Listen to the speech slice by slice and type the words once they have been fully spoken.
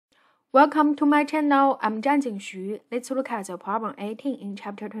Welcome to my channel. I'm Zhangjing Xu. Let's look at the problem 18 in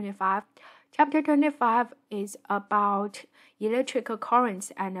chapter 25. Chapter 25 is about electrical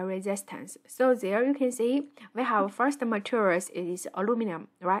currents and resistance. So there you can see we have first materials is aluminum,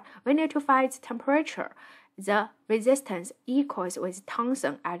 right? We need to find its temperature. The resistance equals with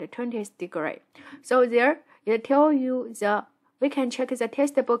tungsten at 20 degrees. So there it tells you we can check the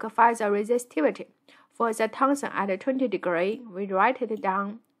textbook find the resistivity. For the tungsten at 20 degrees, we write it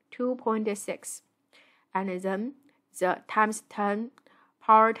down 2.6, and then the times 10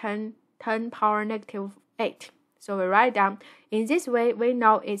 power 10 power negative 8. So we write down in this way. We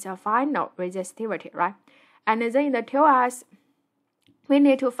know it's a final resistivity, right? And then it tells us we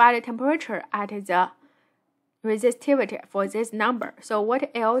need to find the temperature at the resistivity for this number. So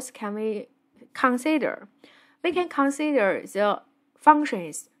what else can we consider? We can consider the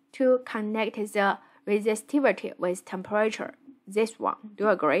functions to connect the resistivity with temperature. This one, do you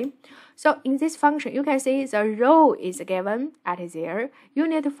agree? So in this function, you can see the rho is given at there. You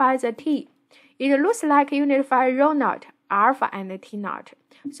need to find the t. It looks like you need to find rho naught, alpha, and t naught.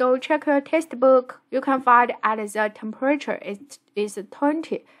 So check your textbook. You can find at the temperature is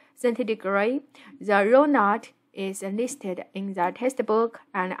 20 centigrade. The rho naught is listed in the textbook,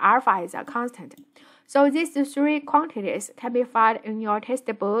 and alpha is a constant. So these three quantities can be found in your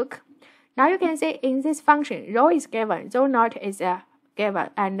textbook. Now you can see in this function, rho is given, rho naught is given,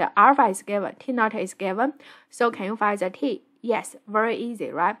 and alpha is given, t naught is given. So can you find the t? Yes, very easy,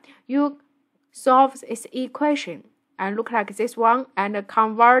 right? You solve this equation and look like this one and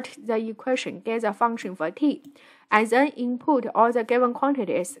convert the equation, get the function for t, and then input all the given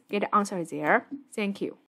quantities, get the answer there. Thank you.